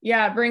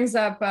 Yeah, it brings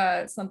up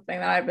something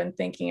that I've been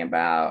thinking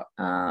about,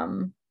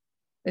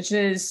 which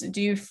is,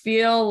 do you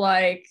feel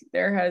like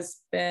there has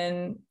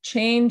been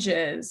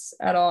changes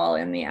at all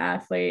in the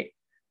athlete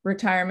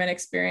retirement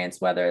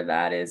experience, whether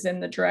that is in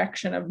the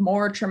direction of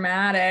more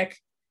traumatic,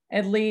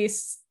 at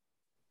least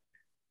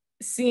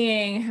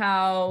seeing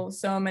how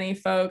so many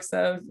folks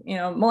of,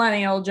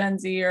 millennial, Gen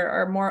Z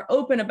are more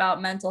open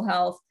about mental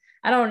health?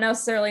 I don't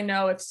necessarily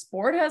know if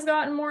sport has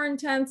gotten more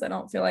intense. I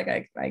don't feel like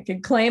I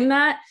could claim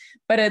that,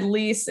 but at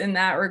least in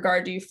that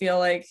regard, do you feel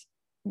like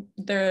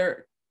do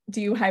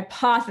you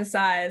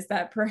hypothesize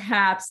that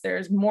perhaps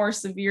there's more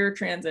severe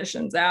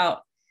transitions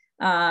out,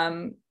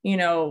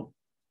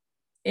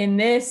 in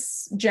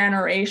this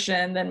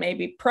generation than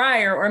maybe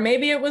prior, or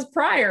maybe it was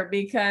prior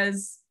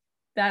because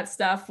that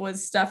stuff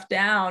was stuffed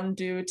down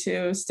due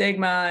to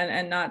stigma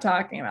and not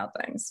talking about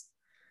things?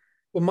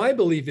 Well, my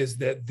belief is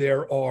that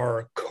there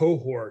are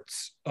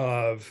cohorts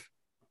of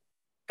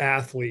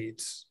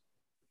athletes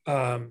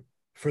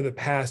for the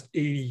past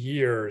 80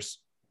 years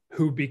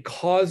who,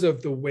 because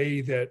of the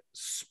way that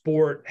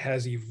sport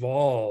has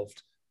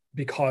evolved,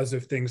 because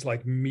of things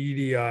like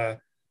media,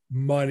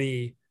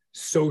 money,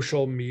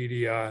 social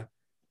media,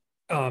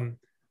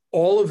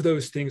 all of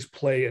those things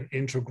play an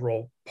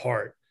integral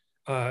part.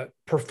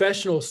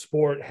 Professional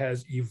sport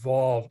has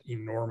evolved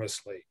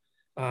enormously.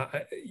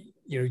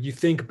 You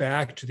think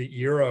back to the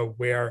era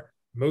where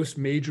most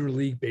Major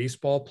League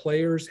Baseball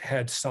players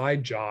had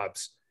side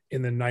jobs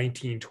in the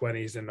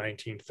 1920s and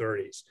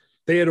 1930s.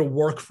 They had to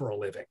work for a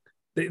living.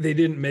 They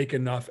didn't make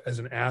enough as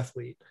an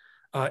athlete,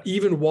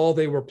 even while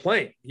they were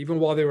playing, even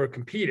while they were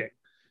competing.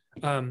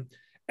 And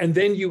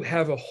then you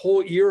have a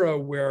whole era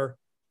where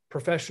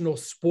professional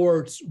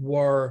sports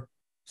were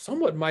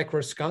somewhat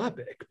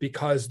microscopic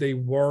because they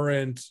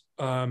weren't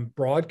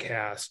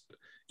broadcast.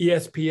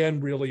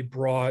 ESPN really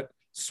brought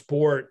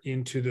sport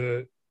into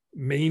the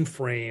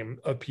mainframe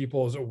of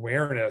people's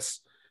awareness.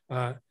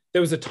 There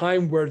was a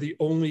time where the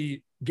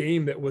only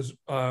game that was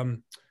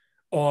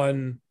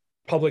on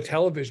public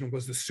television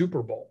was the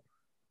Super Bowl,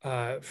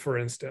 for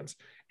instance.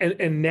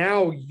 And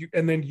now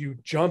then you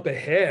jump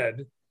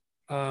ahead.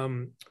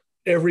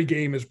 Every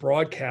game is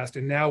broadcast,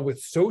 and now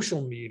with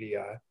social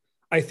media,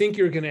 I think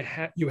you're going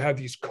to you have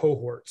these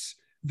cohorts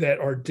that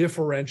are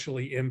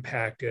differentially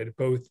impacted,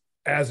 both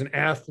as an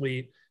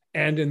athlete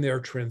and in their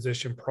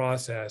transition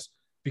process,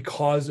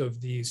 because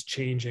of these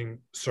changing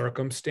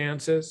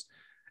circumstances.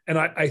 And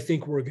I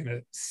think we're going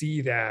to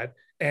see that.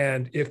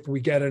 And if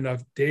we get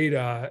enough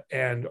data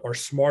and are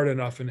smart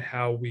enough in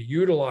how we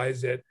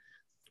utilize it,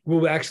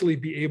 we'll actually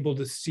be able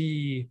to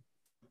see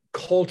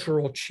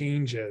cultural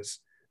changes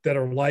that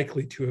are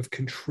likely to have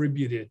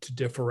contributed to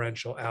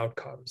differential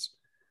outcomes.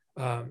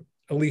 At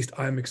least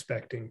I'm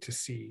expecting to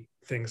see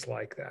things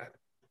like that.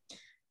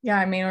 Yeah,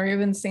 I mean, we're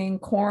even seeing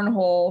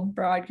cornhole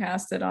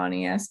broadcasted on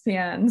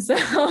ESPN.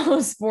 So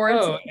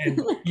sports. Oh, and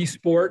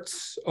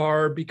esports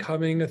are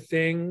becoming a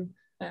thing.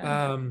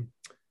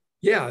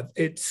 Yeah,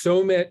 it's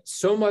so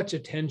much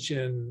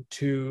attention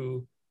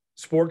to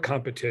sport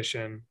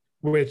competition,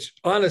 which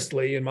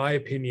honestly, in my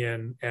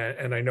opinion,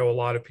 and I know a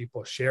lot of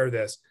people share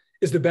this,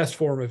 is the best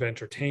form of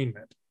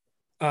entertainment.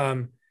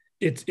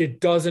 It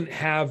doesn't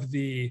have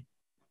the,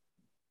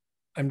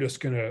 I'm just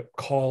going to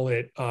call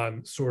it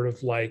sort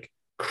of like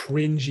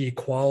cringy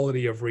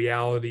quality of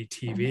reality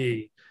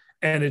TV.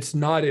 And it's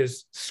not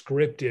as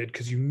scripted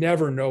because you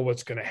never know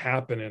what's going to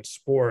happen in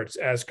sports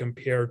as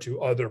compared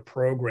to other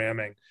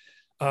programming.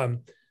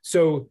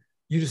 So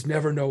you just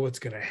never know what's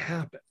going to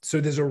happen. So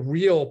there's a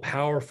real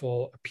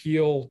powerful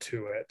appeal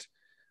to it.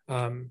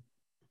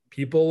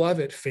 People love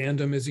it.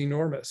 Fandom is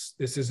enormous.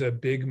 This is a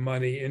big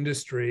money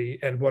industry.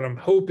 And what I'm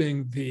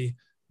hoping the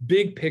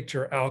big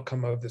picture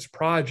outcome of this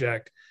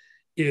project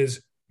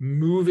is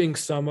moving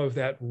some of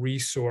that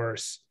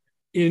resource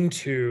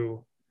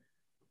into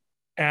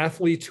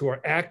athletes who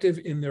are active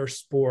in their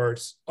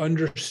sports,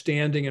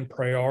 understanding and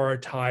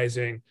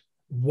prioritizing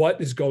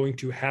what is going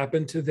to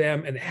happen to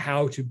them and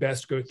how to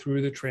best go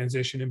through the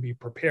transition and be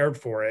prepared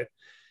for it,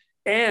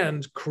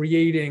 and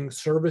creating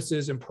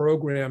services and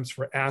programs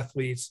for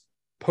athletes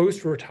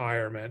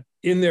post-retirement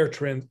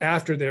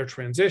after their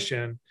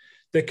transition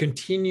that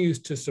continues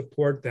to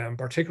support them,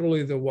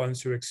 particularly the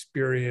ones who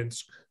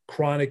experience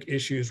chronic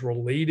issues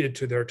related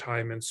to their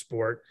time in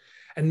sport,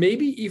 and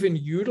maybe even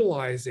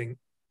utilizing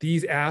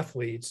these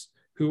athletes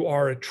who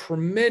are a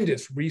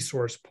tremendous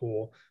resource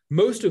pool,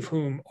 most of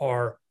whom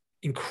are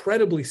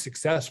incredibly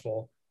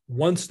successful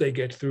once they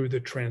get through the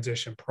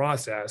transition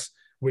process,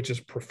 which is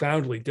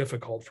profoundly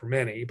difficult for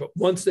many. But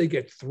once they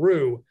get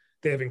through,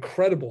 they have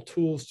incredible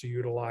tools to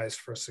utilize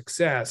for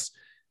success.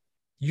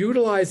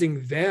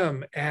 Utilizing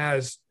them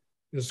as,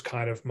 this is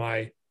kind of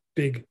my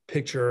big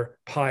picture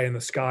pie in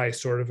the sky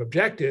sort of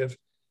objective,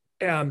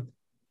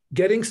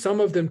 getting some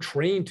of them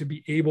trained to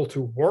be able to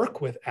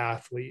work with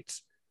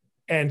athletes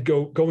and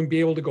go and be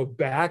able to go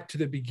back to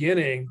the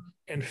beginning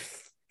and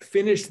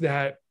finish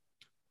that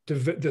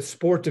the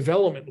sport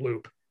development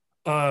loop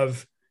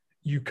of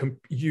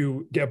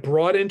you get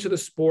brought into the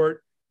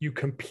sport, you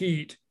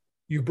compete,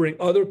 you bring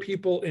other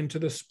people into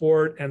the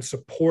sport and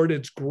support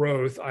its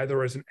growth,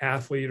 either as an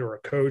athlete or a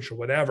coach or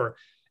whatever,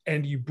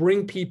 and you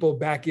bring people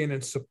back in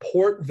and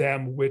support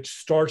them, which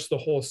starts the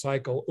whole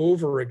cycle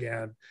over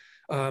again.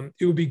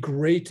 It would be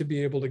great to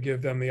be able to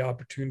give them the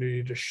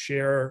opportunity to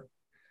share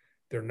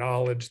their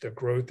knowledge, their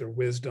growth, their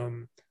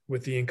wisdom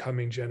with the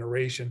incoming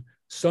generation.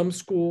 Some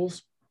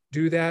schools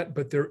do that,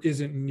 but there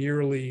isn't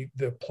nearly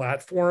the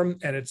platform,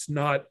 and it's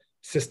not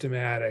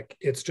systematic.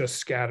 It's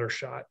just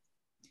scattershot.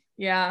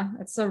 Yeah,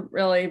 it's a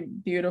really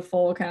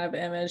beautiful kind of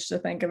image to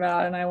think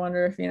about. And I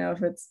wonder if,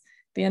 if it's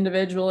the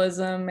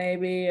individualism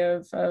maybe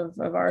of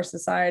our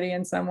society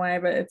in some way,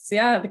 but it's,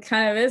 the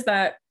kind of is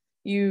that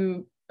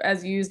you,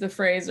 as you used the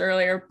phrase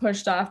earlier,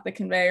 pushed off the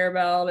conveyor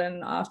belt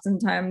and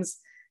oftentimes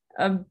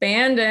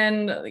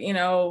abandoned,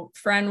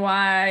 friend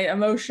Y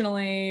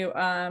emotionally.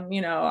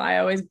 I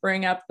always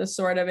bring up the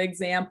sort of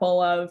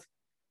example of,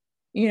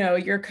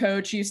 your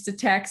coach used to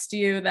text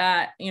you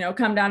that,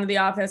 come down to the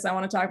office, I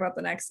want to talk about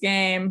the next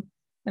game,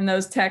 and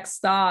those texts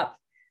stop.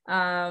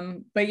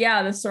 But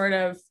yeah, the sort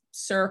of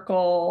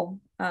circle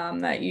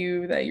that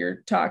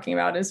you're talking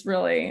about is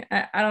really,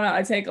 I don't know,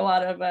 I take a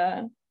lot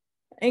of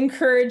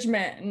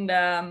encouragement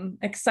and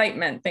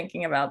excitement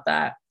thinking about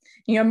that.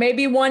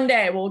 Maybe one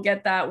day we'll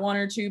get that 1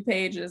 or 2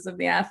 pages of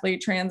the athlete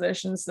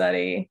transition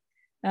study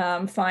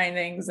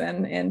findings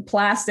and in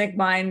plastic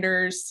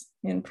binders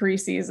in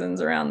preseasons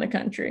around the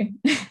country.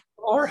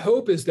 Our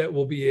hope is that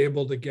we'll be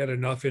able to get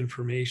enough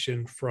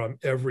information from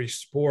every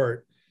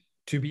sport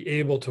to be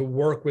able to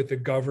work with the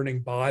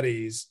governing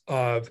bodies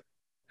of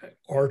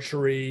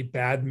archery,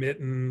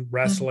 badminton,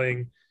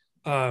 wrestling.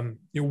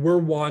 We're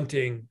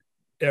wanting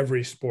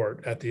every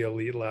sport at the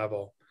elite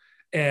level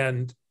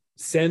and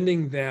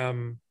sending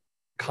them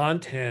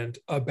content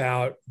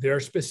about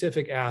their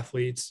specific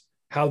athletes,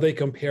 how they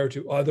compare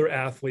to other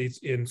athletes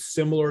in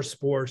similar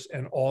sports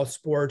and all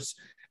sports,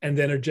 and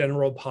then a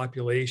general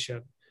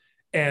population,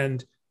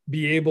 and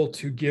be able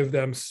to give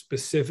them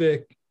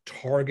specific,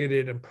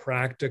 targeted, and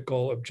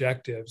practical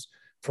objectives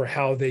for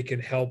how they can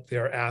help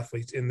their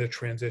athletes in the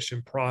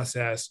transition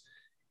process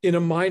in a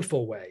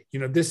mindful way.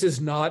 This is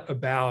not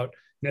about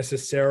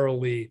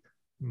necessarily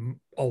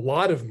a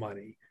lot of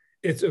money.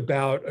 It's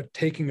about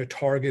taking a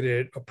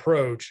targeted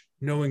approach,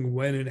 knowing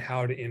when and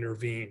how to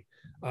intervene.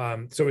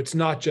 So it's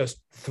not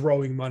just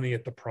throwing money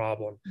at the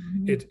problem.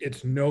 Mm-hmm.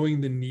 It's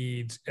knowing the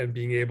needs and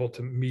being able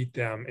to meet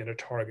them in a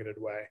targeted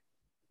way.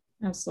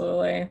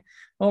 Absolutely.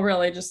 Well,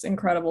 really just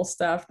incredible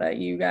stuff that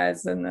you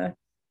guys and the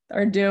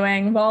are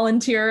doing,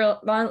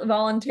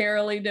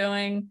 voluntarily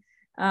doing.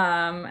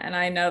 And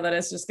I know that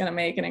it's just going to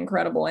make an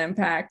incredible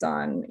impact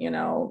on,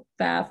 the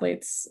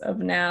athletes of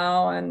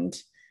now and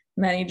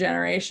many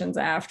generations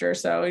after.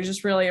 So we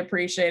just really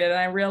appreciate it. And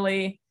I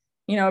really,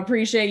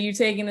 appreciate you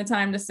taking the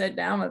time to sit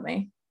down with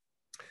me.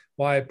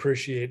 Well, I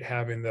appreciate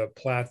having the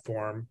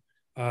platform.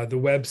 The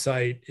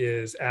website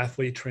is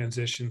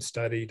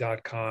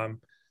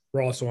athletetransitionstudy.com.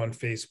 We're also on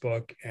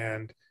Facebook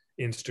and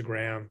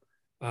Instagram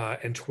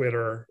and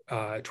Twitter.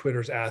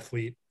 Twitter's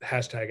 #athlete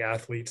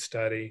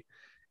study.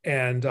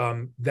 And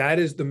that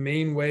is the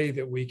main way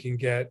that we can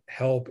get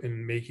help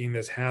in making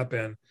this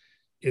happen,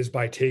 is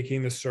by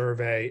taking the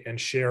survey and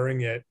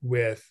sharing it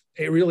with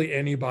really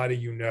anybody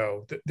you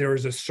know. There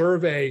is a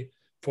survey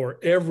for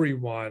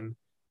everyone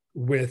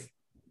with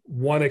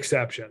one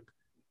exception.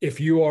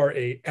 If you are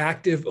an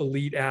active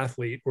elite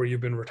athlete or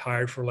you've been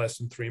retired for less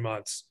than 3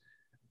 months,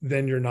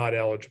 then you're not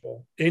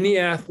eligible. Any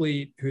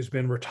athlete who's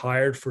been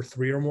retired for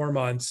 3 or more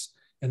months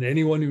and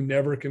anyone who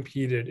never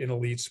competed in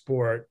elite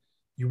sport,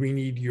 we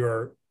need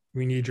your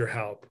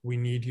help. We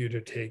need you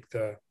to take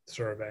the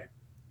survey.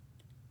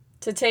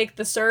 To take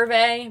the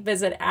survey,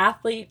 visit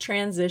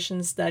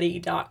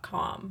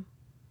athletetransitionstudy.com.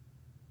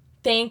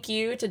 Thank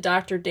you to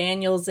Dr.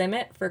 Daniel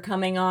Zimmett for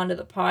coming on to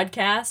the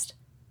podcast,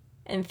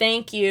 and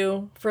thank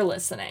you for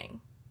listening.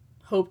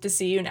 Hope to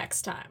see you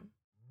next time.